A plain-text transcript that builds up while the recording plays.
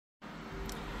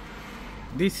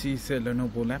This is a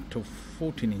Lenovo laptop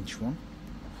 14-inch one.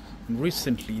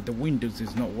 Recently the Windows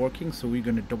is not working, so we're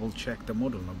going to double check the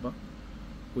model number,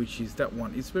 which is that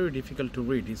one. It's very difficult to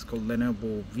read. It's called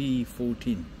Lenovo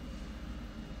V14.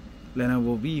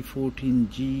 Lenovo V14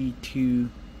 G2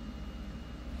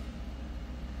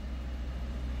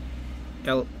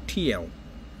 ITL,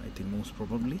 I think most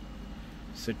probably.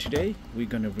 So today we're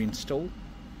going to reinstall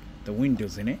the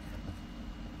Windows in it.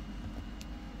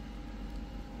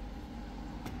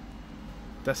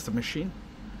 That's the machine.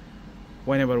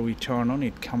 Whenever we turn on,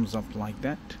 it comes up like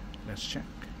that. Let's check.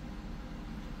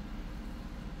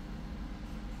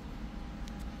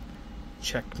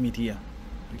 Check media.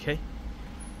 Okay,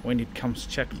 when it comes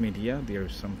check media, there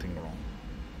is something wrong.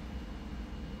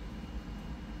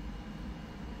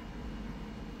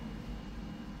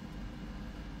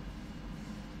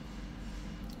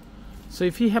 So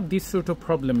if you have this sort of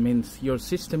problem, means your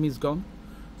system is gone.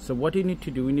 So what you need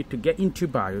to do, you need to get into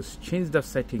BIOS, change the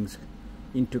settings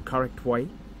into correct way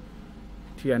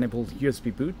to enable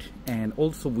USB boot, and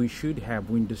also we should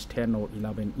have Windows 10 or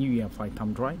 11 UEFI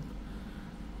thumb drive.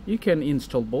 You can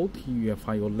install both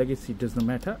UEFI or legacy, doesn't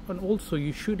matter. And also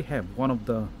you should have one of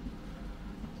the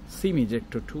SIM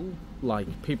ejector tool like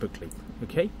paperclip,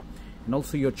 okay? And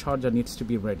also your charger needs to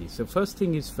be ready. So first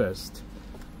thing is first,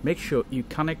 make sure you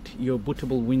connect your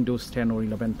bootable Windows 10 or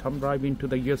 11 thumb drive into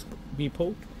the USB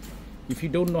port. If you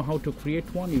don't know how to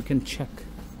create one, you can check.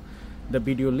 The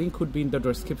video link would be in the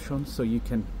description, so you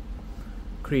can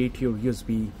create your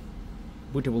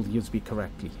bootable USB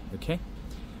correctly, okay?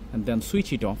 And then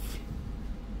switch it off.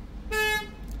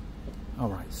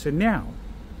 Alright, so now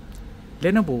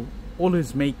Lenovo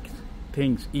always make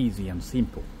things easy and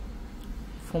simple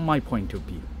from my point of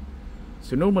view.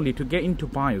 So normally to get into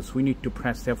BIOS, we need to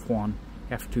press F1,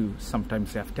 F2,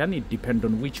 sometimes F10. It depends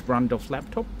on which brand of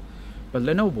laptop. But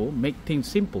Lenovo make things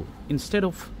simple. Instead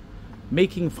of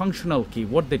making functional key,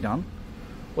 what they done,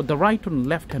 on the right and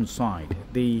left hand side,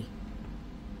 they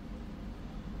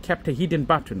kept a hidden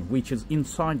button which is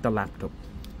inside the laptop.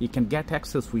 You can get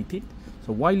access with it.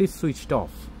 So while it's switched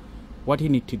off, what you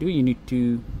need to do, you need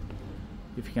to,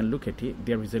 if you can look at it,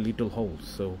 there is a little hole.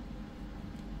 So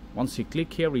once you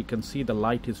click here, you can see the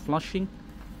light is flashing.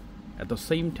 At the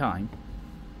same time,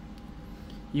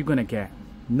 you're gonna get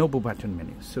Novo button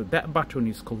menu. So that button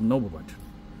is called Novo button.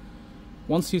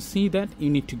 Once you see that, you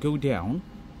need to go down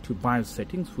to BIOS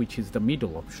settings, which is the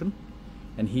middle option,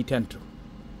 and hit enter.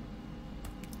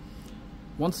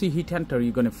 Once you hit enter,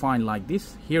 you're gonna find like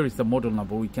this. Here is the model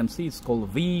number. We can see it's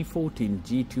called V14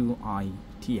 G2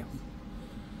 ITL.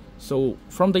 So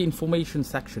from the information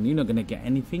section, you're not gonna get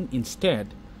anything.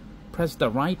 Instead, press the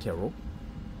right arrow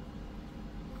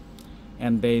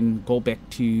and then go back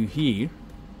to here,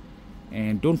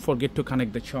 and don't forget to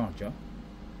connect the charger,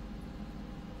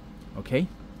 okay?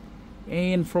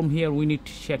 And from here we need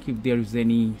to check if there is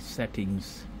any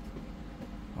settings.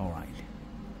 Alright,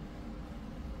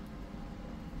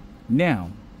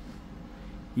 now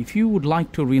if you would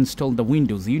like to reinstall the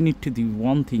Windows, you need to do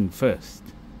one thing first.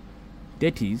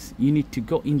 That is, you need to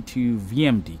go into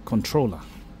VMD controller.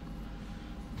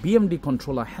 VMD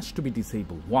controller has to be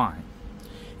disabled. Why?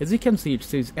 As you can see, it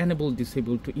says enable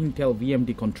disabled to Intel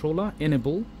VMD controller.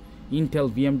 Enable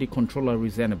Intel VMD controller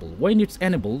is enabled. When it's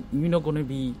enabled, you're not going to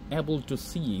be able to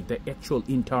see the actual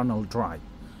internal drive.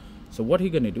 So what you're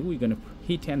going to do, we're going to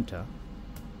hit enter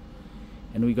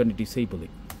and we're going to disable it.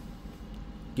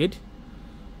 Good.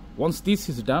 Once this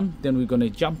is done, then we're going to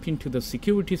jump into the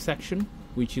security section,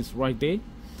 which is right there.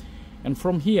 And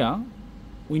from here,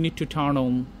 we need to turn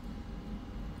on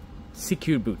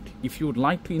secure boot. If you would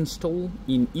like to install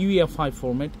in UEFI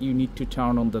format, you need to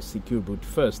turn on the secure boot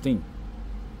first thing,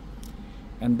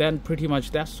 and then pretty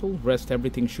much that's all. Rest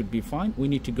everything should be fine. We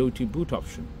need to go to boot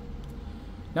option.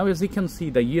 Now as you can see,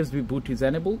 the USB boot is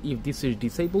enabled. If this is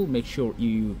disabled, make sure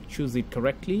you choose it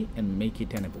correctly and make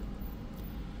it enable.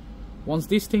 Once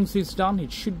this thing is done,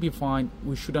 it should be fine.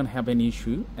 We shouldn't have any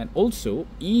issue. And also,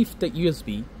 if the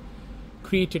USB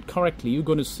created correctly, you're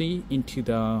going to see into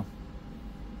the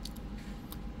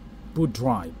boot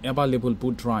drive, available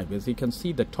boot drive. As you can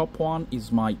see, the top one is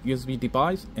my USB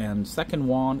device, and second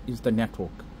one is the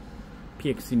network,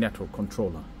 PXC network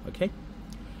controller, okay?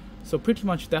 So pretty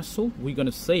much that's all. We're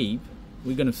gonna save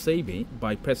it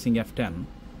by pressing F10.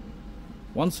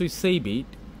 Once we save it,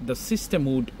 the system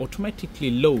would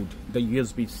automatically load the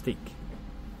USB stick,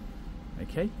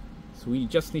 okay? So we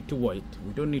just need to wait.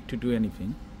 We don't need to do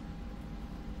anything.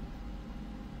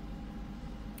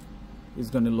 It's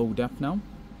gonna load up now.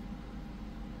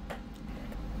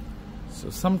 So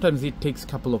sometimes it takes a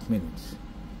couple of minutes.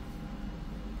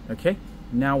 Okay,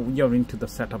 now we are into the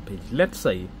setup page. Let's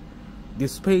say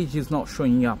this page is not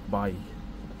showing up by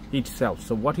itself.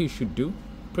 So what you should do,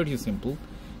 pretty simple,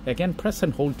 again press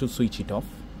and hold to switch it off.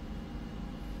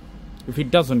 If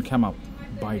it doesn't come up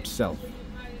by itself,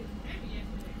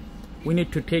 we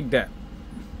need to take that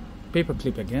paper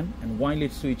clip again, and while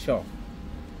it's switch off,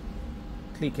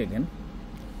 click again.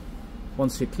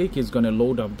 Once you click, it's going to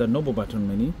load up the Lenovo button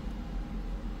menu,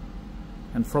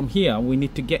 and from here we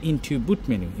need to get into boot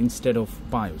menu instead of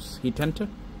BIOS. Hit enter.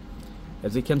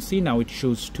 As you can see now, it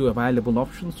shows two available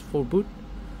options for boot.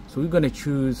 So we're going to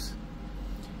choose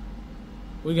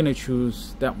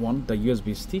that one, the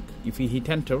USB stick. If you hit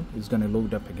enter, it's going to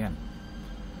load up again.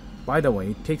 By the way,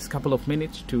 it takes a couple of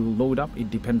minutes to load up. It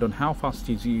depends on how fast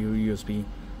is your USB,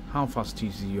 how fast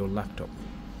is your laptop.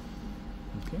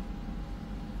 Okay,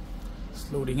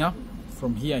 it's loading up.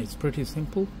 From here it's pretty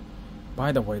simple.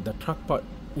 By the way, the trackpad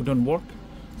wouldn't work,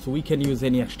 so we can use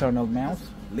any external mouse.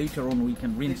 Later on we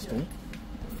can reinstall.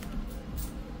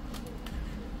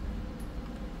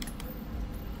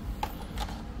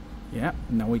 Yeah,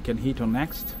 now we can hit on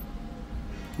next.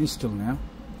 Install now.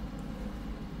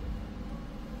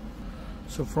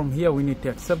 So from here we need to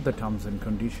accept the terms and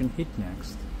condition, hit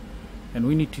next, and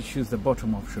we need to choose the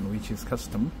bottom option, which is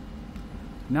custom.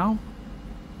 Now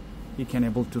you can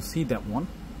able to see that one.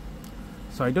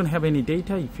 So I don't have any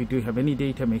data. If you do have any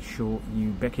data, make sure you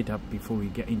back it up before we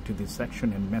get into this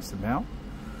section and mess about.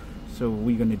 So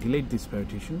we're going to delete this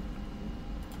partition.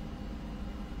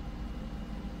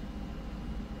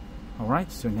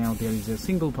 Alright, so now there is a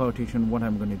single partition. What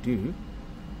I'm going to do,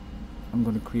 I'm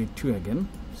going to create two again.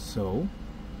 So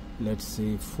let's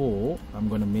say 4, I'm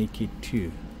going to make it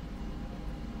 2.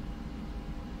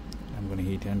 I'm going to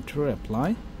hit enter,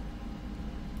 apply.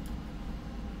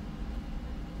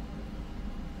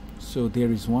 So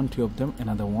there is 1, 2 of them,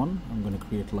 another one. I'm going to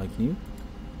create like new.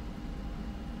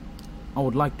 I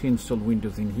would like to install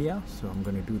Windows in here, so I'm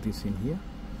going to do this in here.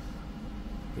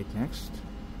 Hit next.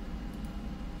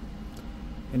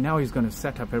 And now he's going to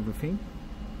set up everything.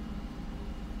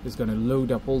 He's going to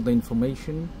load up all the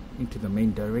information into the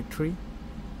main directory,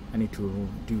 and it will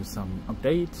do some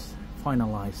updates,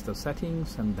 finalize the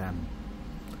settings, and then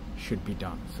should be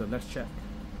done. So let's check.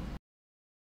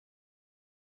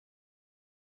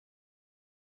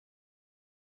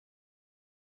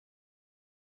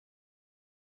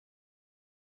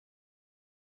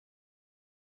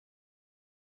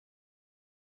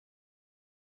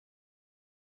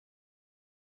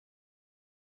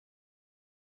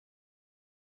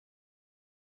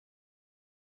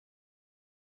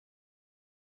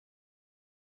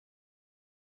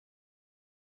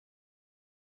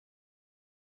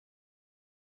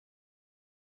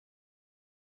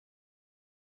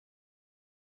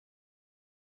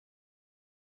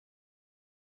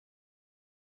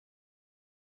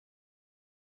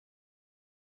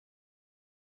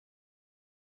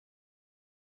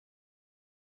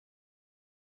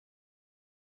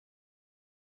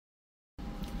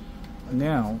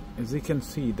 Now, as you can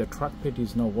see, the trackpad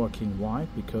is not working. Why?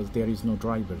 Because there is no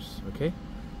drivers. Okay,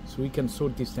 so we can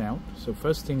sort this out. So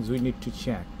first things, we need to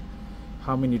check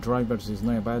how many drivers is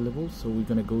not available. So we're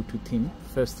going to go to theme.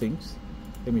 First things,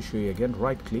 let me show you again.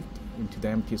 Right click into the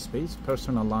empty space,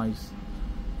 personalize.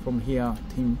 From here,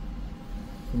 theme.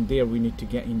 From there we need to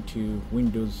get into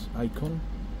Windows icon,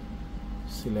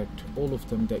 select all of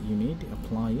them that you need,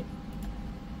 apply it.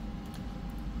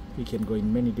 We can go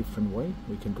in many different ways.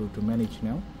 We can go to manage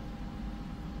now.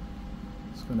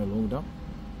 It's going to load up,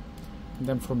 and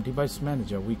then from device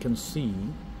manager we can see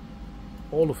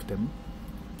all of them.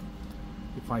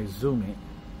 If I zoom it,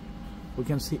 we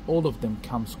can see all of them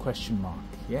comes question mark,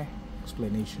 yeah,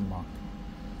 explanation mark.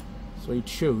 So it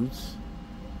shows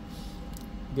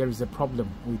there is a problem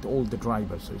with all the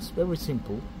drivers. So it's very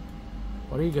simple.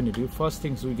 What are you going to do? First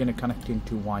things, we're going to connect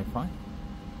into Wi-Fi.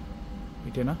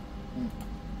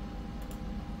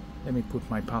 Let me put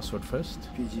my password first.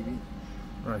 PGB.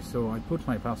 Right, so I put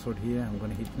my password here. I'm going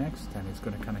to hit next, and it's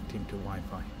going to connect into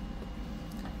Wi-Fi.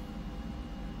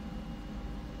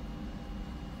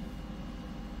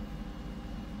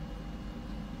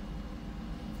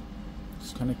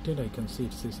 It's connected. I can see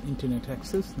it says internet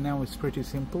access. Now it's pretty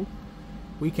simple.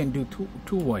 We can do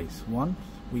two ways. One,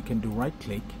 we can do right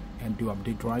click and do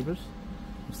update drivers.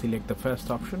 Select the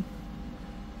first option.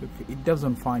 If it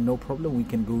doesn't find, no problem, we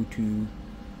can go to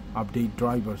update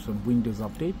drivers on Windows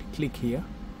Update. Click here,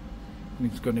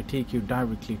 and it's going to take you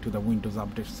directly to the Windows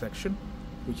Update section,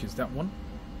 which is that one.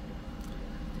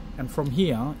 And from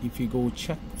here, if you go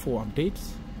check for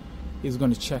updates, it's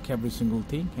going to check every single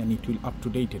thing, and it will up to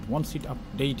date it. Once it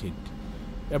updated,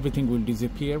 everything will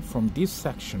disappear from this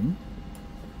section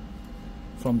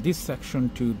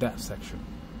to that section.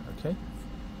 Okay,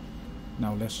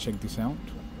 now let's check this out,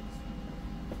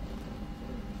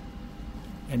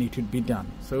 and it would be done.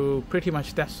 So pretty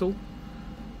much that's all.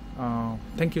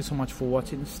 Thank you so much for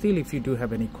watching. Still, if you do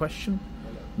have any question,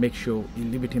 make sure you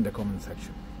leave it in the comment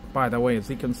section. By the way,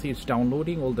 as you can see, it's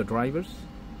downloading all the drivers.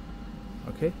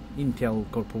 Okay, Intel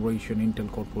Corporation,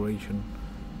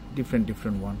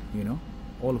 different one, you know,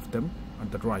 all of them are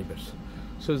the drivers.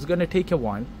 So it's gonna take a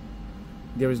while.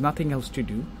 There is nothing else to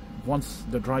do. Once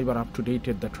the driver up to date,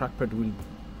 the trackpad will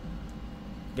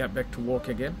get back to work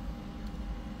again.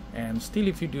 And still,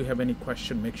 if you do have any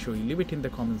question, make sure you leave it in the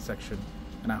comment section,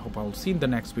 and I hope I'll see you in the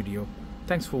next video.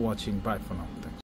 Thanks for watching. Bye for now.